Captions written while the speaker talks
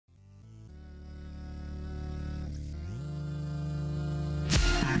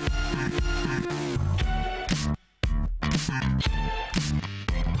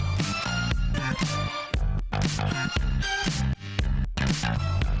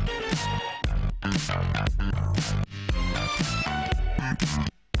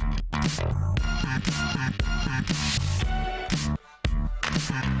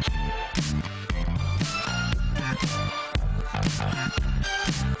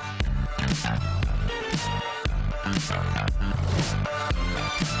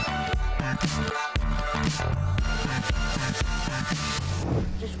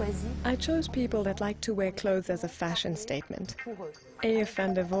I chose people that like to wear clothes as a fashion statement. A.F.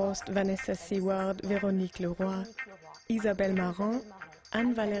 Vandevorst, Vanessa Seward, Véronique Leroy, Isabel Marant,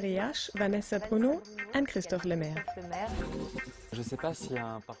 Anne-Valérie, Vanessa Bruno, and Christophe Lemaire.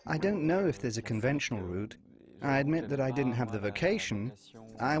 I don't know if there's a conventional route. I admit that I didn't have the vocation.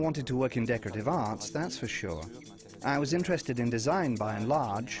 I wanted to work in decorative arts, that's for sure. I was interested in design by and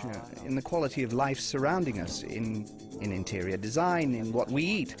large, in the quality of life surrounding us, in interior design, in what we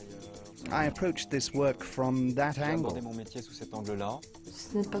eat. I approached this work from that angle.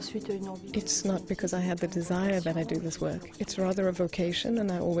 It's not because I had the desire that I do this work. It's rather a vocation,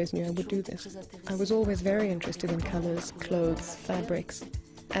 and I always knew I would do this. I was always very interested in colors, clothes, fabrics,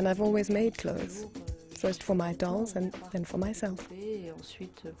 and I've always made clothes. First for my dolls and then for myself.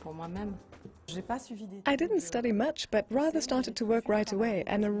 I didn't study much, but rather started to work right away,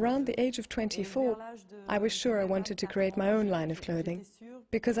 and around the age of 24, I was sure I wanted to create my own line of clothing,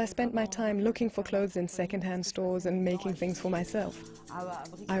 because I spent my time looking for clothes in second-hand stores and making things for myself.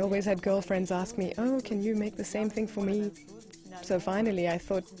 I always had girlfriends ask me, "Oh, can you make the same thing for me?" So finally I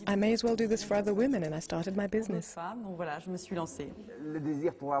thought I may as well do this for other women, and I started my business.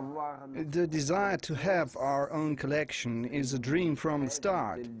 The desire to have our own collection is a dream from the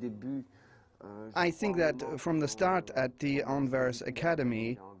start. I think that from the start at the Anvers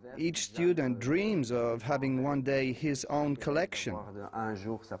Academy, each student dreams of having one day his own collection.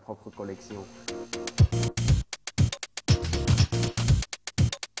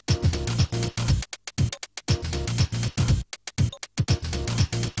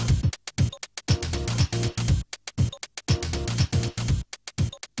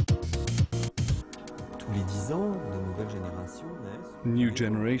 New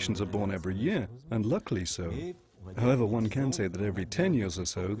generations are born every year, and luckily so. However, one can say that every 10 years or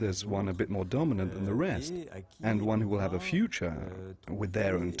so there's one a bit more dominant than the rest, and one who will have a future. With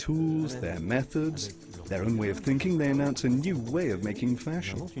their own tools, their methods, their own way of thinking, they announce a new way of making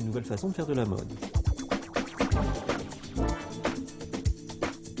fashion.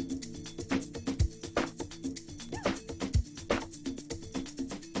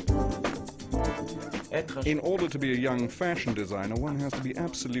 In order to be a young fashion designer, one has to be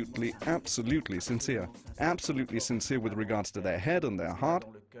absolutely sincere. Absolutely sincere with regards to their head and their heart,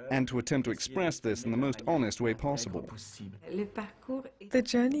 and to attempt to express this in the most honest way possible. The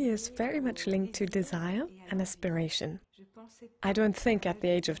journey is very much linked to desire and aspiration. I don't think at the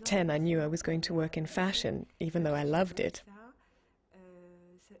age of 10 I knew I was going to work in fashion, even though I loved it.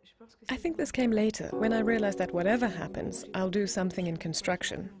 I think this came later, when I realized that whatever happens, I'll do something in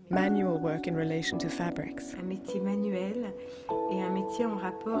construction, manual work in relation to fabrics.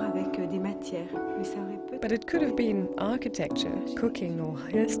 But it could have been architecture, cooking, or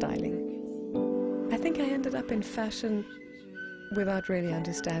hairstyling. I think I ended up in fashion without really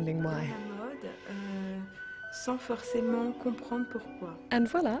understanding why. And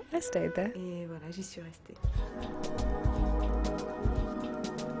voilà, I stayed there.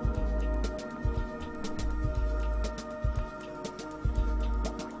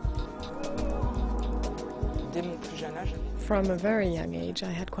 From a very young age,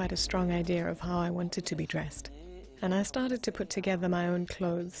 I had quite a strong idea of how I wanted to be dressed, and I started to put together my own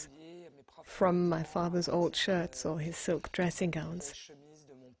clothes, from my father's old shirts or his silk dressing gowns,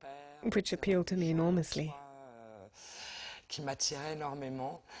 which appealed to me enormously.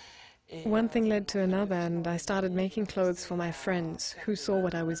 One thing led to another, and I started making clothes for my friends who saw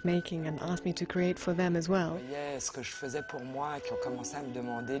what I was making and asked me to create for them as well.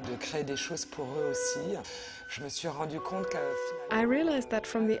 I realized that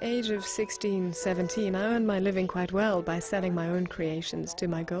from the age of 16, 17, I earned my living quite well by selling my own creations to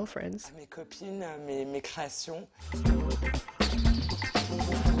my girlfriends.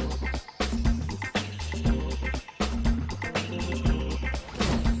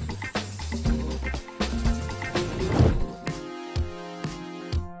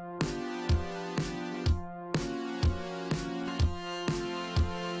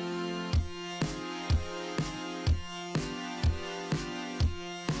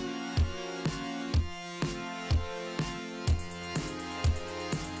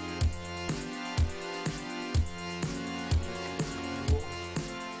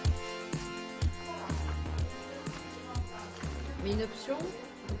 Une option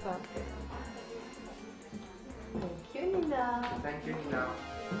ou pas? Thank you, Nina. Thank you, Nina.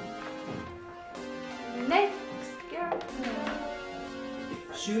 Next girl.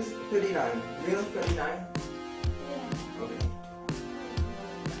 Shoes 39. Real 39. Okay.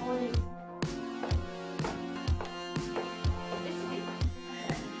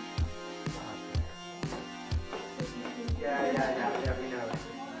 Yeah, we know.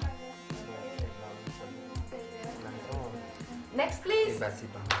 Next, please.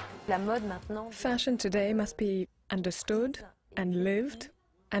 La mode maintenant. Fashion today must be understood and lived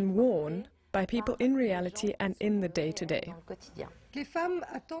and worn by people in reality and in the day-to-day.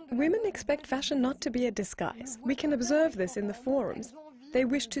 Women expect fashion not to be a disguise. We can observe this in the forums. They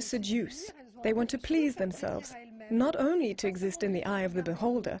wish to seduce. They want to please themselves, not only to exist in the eye of the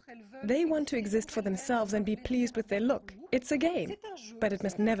beholder. They want to exist for themselves and be pleased with their look. It's a game, but it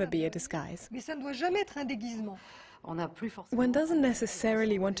must never be a disguise. One doesn't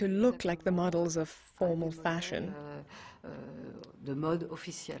necessarily want to look like the models of formal fashion.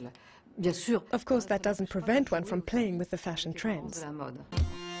 Of course, that doesn't prevent one from playing with the fashion trends.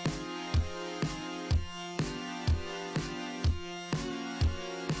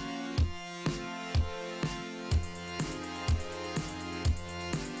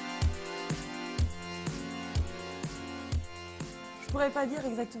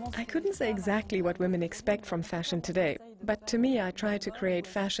 I couldn't say exactly what women expect from fashion today, but to me I try to create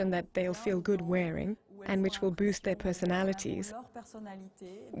fashion that they'll feel good wearing and which will boost their personalities,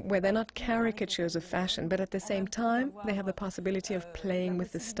 where they're not caricatures of fashion, but at the same time they have the possibility of playing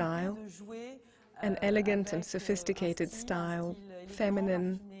with the style, an elegant and sophisticated style,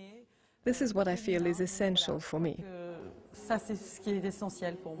 feminine. This is what I feel is essential for me.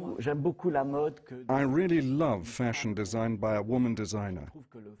 I really love fashion designed by a woman designer.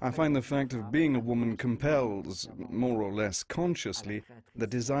 I find the fact of being a woman compels, more or less consciously, the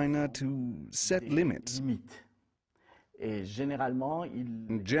designer to set limits.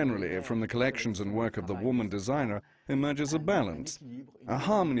 Generally, from the collections and work of the woman designer emerges a balance, a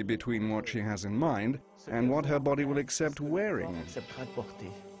harmony between what she has in mind and what her body will accept wearing.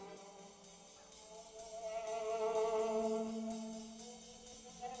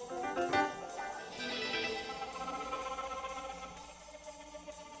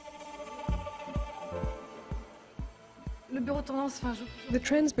 The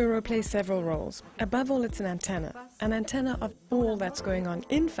Trends Bureau plays several roles. Above all, it's an antenna of all that's going on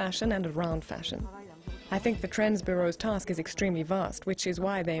in fashion and around fashion. I think the Trends Bureau's task is extremely vast, which is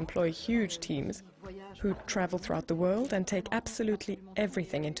why they employ huge teams who travel throughout the world and take absolutely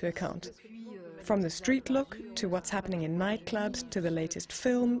everything into account. From the street look, to what's happening in nightclubs, to the latest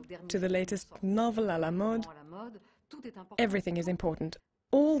film, to the latest novel à la mode, everything is important.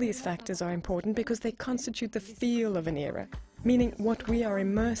 All these factors are important because they constitute the feel of an era, meaning what we are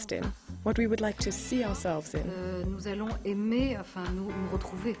immersed in, what we would like to see ourselves in.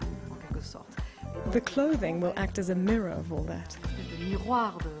 The clothing will act as a mirror of all that.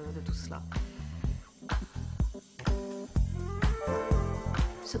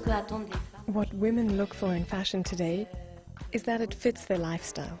 What women look for in fashion today is that it fits their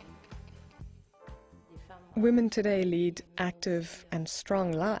lifestyle. Women today lead active and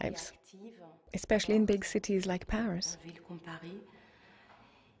strong lives, especially in big cities like Paris.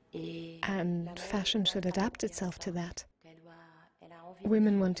 And fashion should adapt itself to that.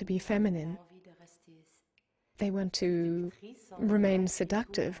 Women want to be feminine. They want to remain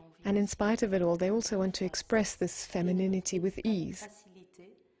seductive, and in spite of it all, they also want to express this femininity with ease.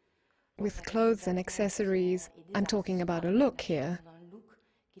 With clothes and accessories, I'm talking about a look here,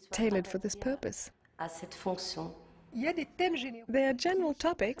 tailored for this purpose. There are general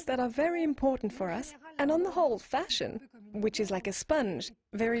topics that are very important for us, and on the whole, fashion, which is like a sponge,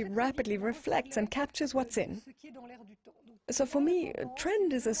 very rapidly reflects and captures what's in. So for me, a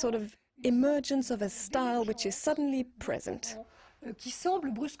trend is a sort of emergence of a style which is suddenly present.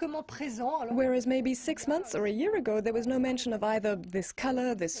 Whereas maybe 6 months or a year ago, there was no mention of either this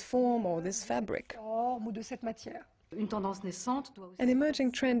color, this form, or this fabric. An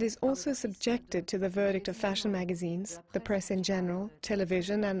emerging trend is also subjected to the verdict of fashion magazines, the press in general,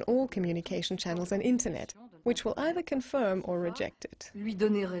 television and all communication channels and internet, which will either confirm or reject it.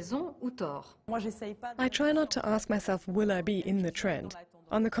 I try not to ask myself, will I be in the trend?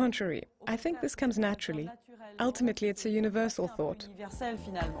 On the contrary, I think this comes naturally. Ultimately, it's a universal thought.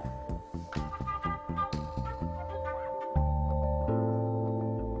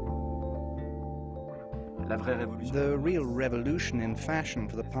 The real revolution in fashion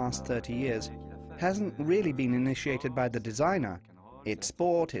for the past 30 years hasn't really been initiated by the designer. It's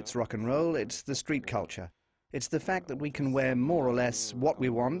sport, it's rock and roll, it's the street culture. It's the fact that we can wear more or less what we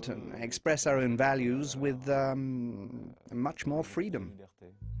want and express our own values with much more freedom.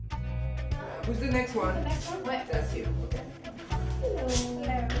 Who's the next one? Ouais. That's you. Il y en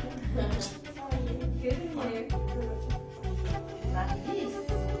a plein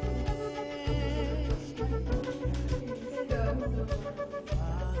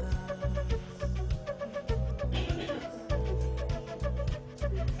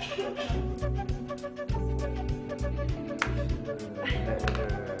en fait, c'est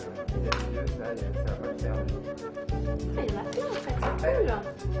cool. Ça, j'ai mis bien.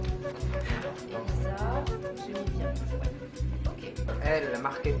 Ok. Elle,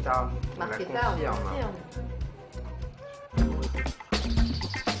 Marquetta, on la Marquetta, on confirme. confirme.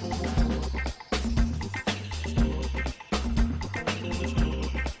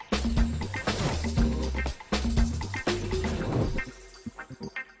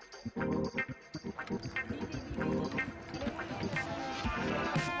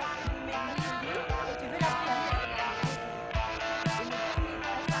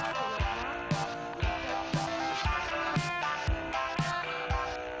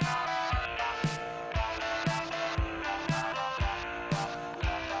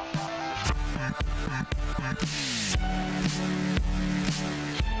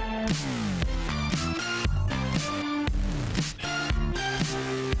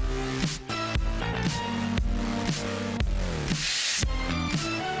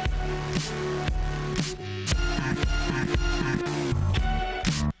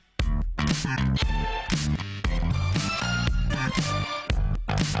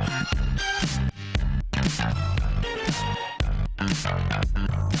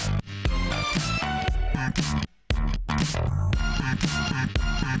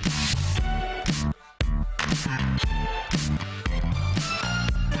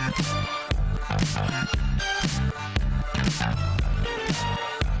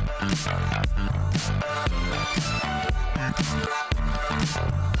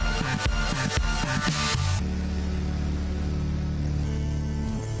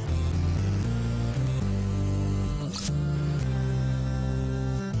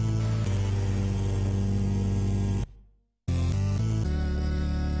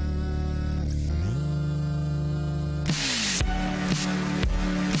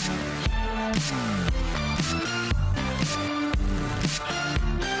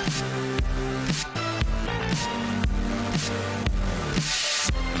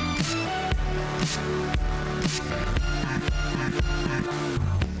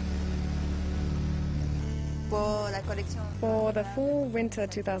 For the fall-winter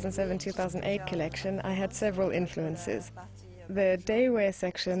 2007-2008 collection, I had several influences. The daywear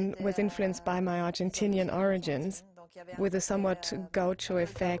section was influenced by my Argentinian origins, with a somewhat gaucho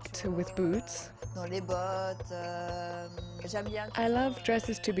effect with boots. I love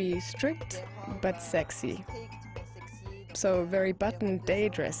dresses to be strict but sexy. So very buttoned day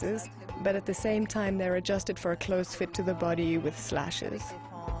dresses, but at the same time they're adjusted for a close fit to the body with slashes.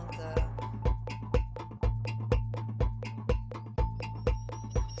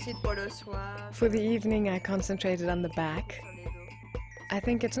 For the evening I concentrated on the back. I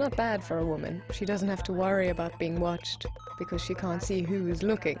think it's not bad for a woman. She doesn't have to worry about being watched because she can't see who is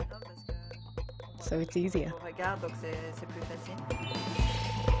looking. So it's easier.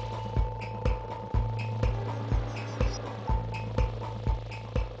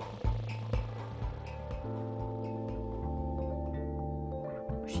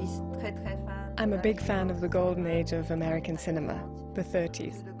 I'm a big fan of the golden age of American cinema, the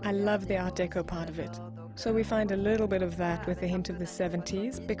 30s. I love the Art Deco part of it. So we find a little bit of that with a hint of the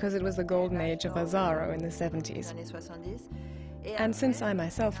 70s, because it was the golden age of Azzaro in the 70s. And since I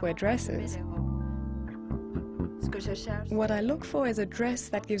myself wear dresses, what I look for is a dress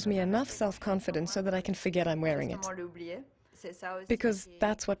that gives me enough self-confidence so that I can forget I'm wearing it. Because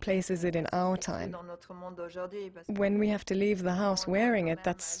that's what places it in our time. When we have to leave the house wearing it,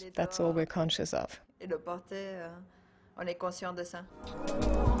 that's all we're conscious of.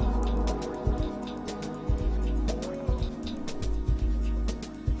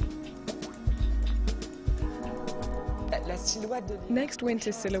 Next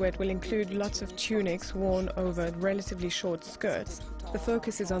winter's silhouette will include lots of tunics worn over relatively short skirts. The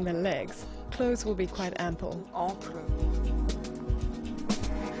focus is on the legs. Clothes will be quite ample.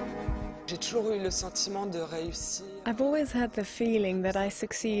 I've always had the feeling that I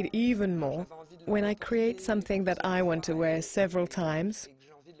succeed even more when I create something that I want to wear several times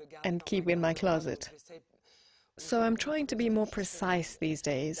and keep in my closet. So I'm trying to be more precise these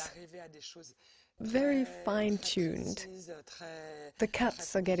days. very fine-tuned. The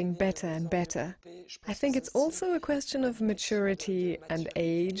cuts are getting better and better. I think it's also a question of maturity and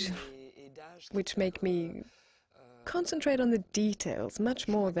age, which make me concentrate on the details much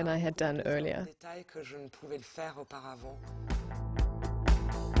more than I had done earlier.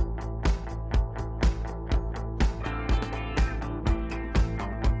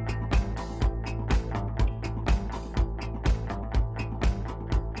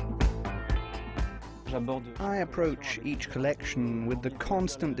 I approach each collection with the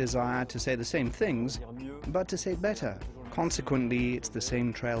constant desire to say the same things, but to say better. Consequently, it's the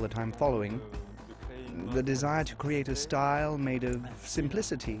same trail that I'm following. The desire to create a style made of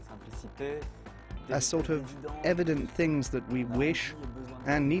simplicity, a sort of evident things that we wish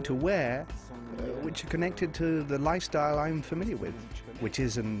and need to wear, which are connected to the lifestyle I'm familiar with, which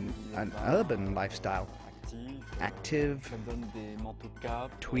is an urban lifestyle. Active,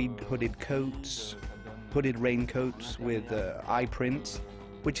 tweed hooded coats, hooded raincoats with eye prints,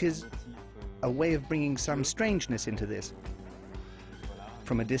 which is a way of bringing some strangeness into this.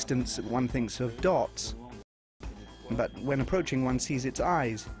 From a distance, one thinks of dots, but when approaching, one sees its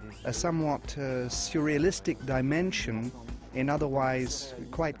eyes, a somewhat surrealistic dimension in otherwise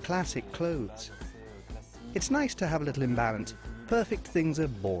quite classic clothes. It's nice to have a little imbalance. Perfect things are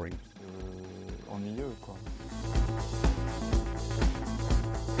boring.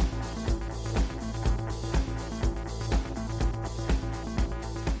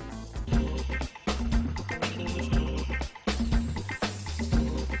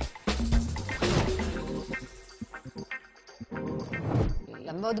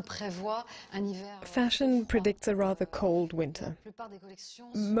 Fashion predicts a rather cold winter.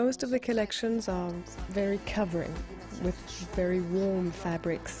 Most of the collections are very covering, with very warm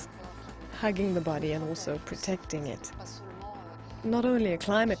fabrics, hugging the body and also protecting it. Not only a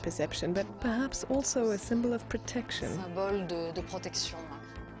climate perception, but perhaps also a symbol of protection.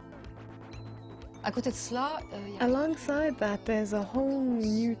 Alongside that, there's a whole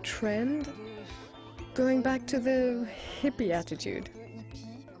new trend going back to the hippie attitude,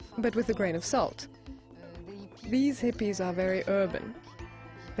 but with a grain of salt. These hippies are very urban.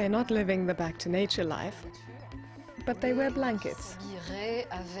 They're not living the back-to-nature life, but they wear blankets.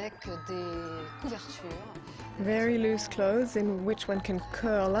 Very loose clothes in which one can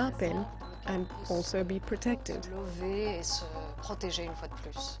curl up in and also be protected.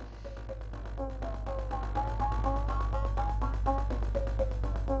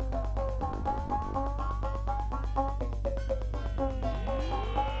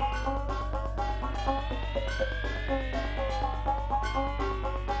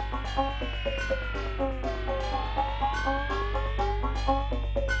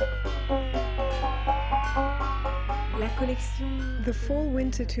 The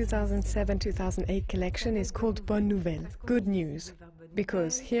Fall-Winter 2007-2008 collection is called Bonne Nouvelle, Good News,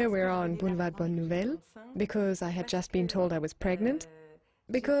 because here we are on Boulevard Bonne Nouvelle, because I had just been told I was pregnant,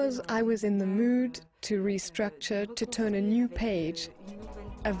 because I was in the mood to restructure, to turn a new page,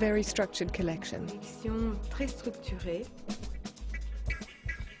 a very structured collection.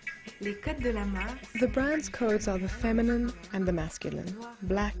 The brand's codes are the feminine and the masculine,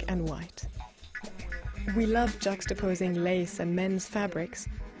 black and white. We love juxtaposing lace and men's fabrics,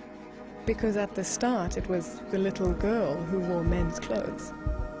 because at the start it was the little girl who wore men's clothes.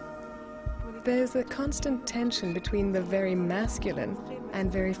 There's a constant tension between the very masculine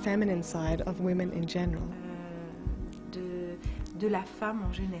and very feminine side of women in general.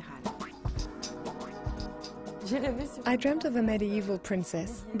 I dreamt of a medieval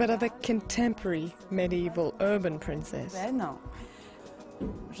princess, but of a contemporary medieval urban princess.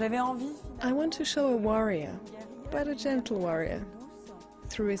 I want to show a warrior, but a gentle warrior,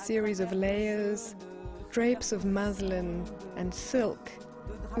 through a series of layers, drapes of muslin and silk,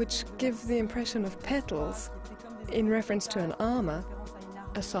 which give the impression of petals, in reference to an armor,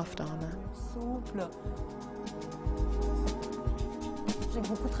 a soft armor.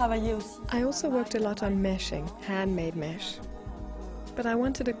 I also worked a lot on meshing, handmade mesh. But I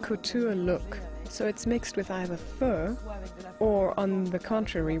wanted a couture look, so it's mixed with either fur or, on the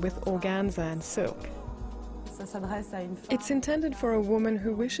contrary, with organza and silk. It's intended for a woman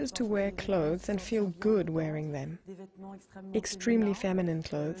who wishes to wear clothes and feel good wearing them. Extremely feminine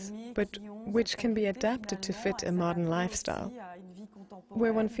clothes, but which can be adapted to fit a modern lifestyle,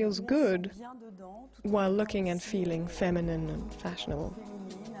 where one feels good while looking and feeling feminine and fashionable.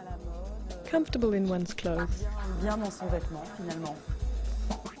 Comfortable in one's clothes.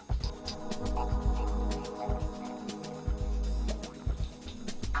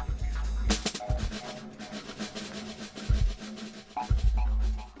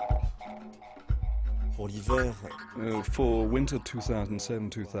 For winter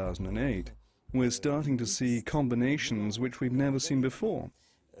 2007-2008, we're starting to see combinations which we've never seen before.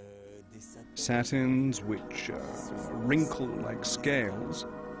 Satins which wrinkle like scales,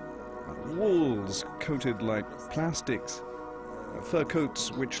 wools coated like plastics, fur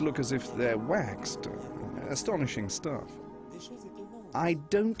coats which look as if they're waxed. Astonishing stuff. I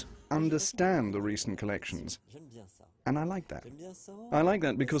don't understand the recent collections, and I like that. I like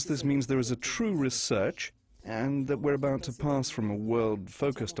that because this means there is a true research, and that we're about to pass from a world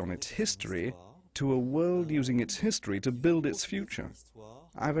focused on its history to a world using its history to build its future.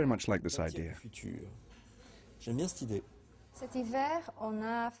 I very much like this idea.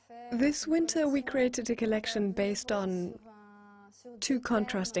 This winter we created a collection based on two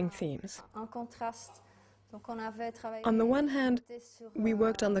contrasting themes. On the one hand, we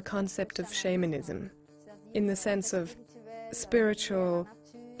worked on the concept of shamanism, in the sense of spiritual,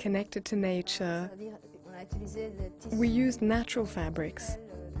 connected to nature. We used natural fabrics,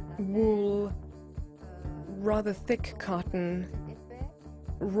 wool, rather thick cotton,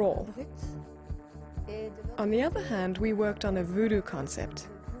 raw. On the other hand, we worked on a voodoo concept.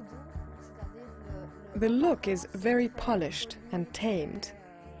 The look is very polished and tamed.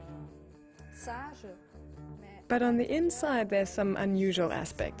 But on the inside there's some unusual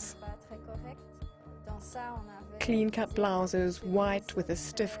aspects. Clean-cut blouses, white with a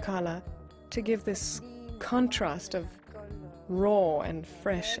stiff collar, to give this contrast of raw and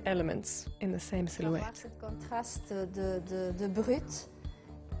fresh elements in the same silhouette.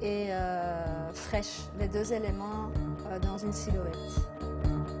 Et fraîche, les deux éléments dans une silhouette.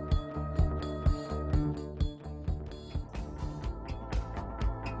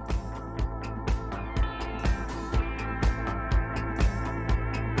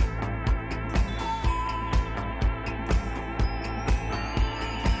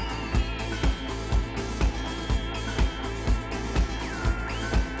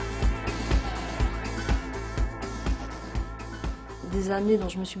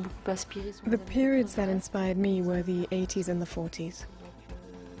 The periods that inspired me were the 80s and the 40s.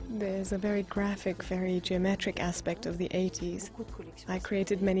 There's a very graphic, very geometric aspect of the 80s. I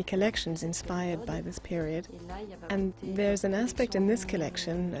created many collections inspired by this period. And there's an aspect in this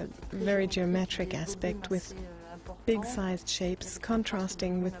collection, a very geometric aspect with big-sized shapes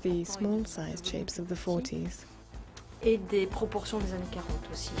contrasting with the small-sized shapes of the 40s. Et des proportions des années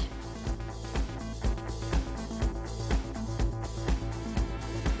 40 aussi.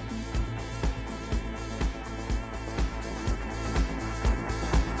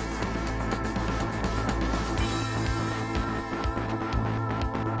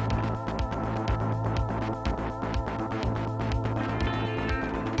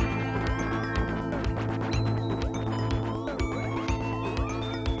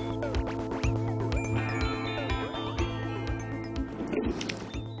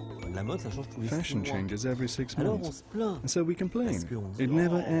 Fashion changes every 6 months, and so we complain. It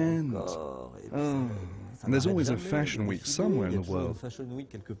never ends. Oh, and there's always a fashion week somewhere in the world.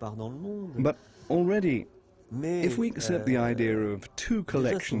 But already, if we accept the idea of 2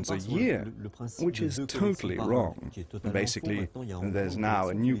 collections a year, which is totally wrong, basically there's now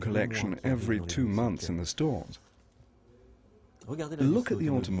a new collection every 2 months in the stores. Look at the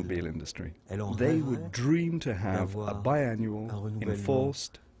automobile industry. They would dream to have a biannual,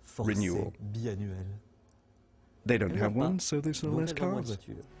 enforced renewal. They don't have one, so they sell less cars.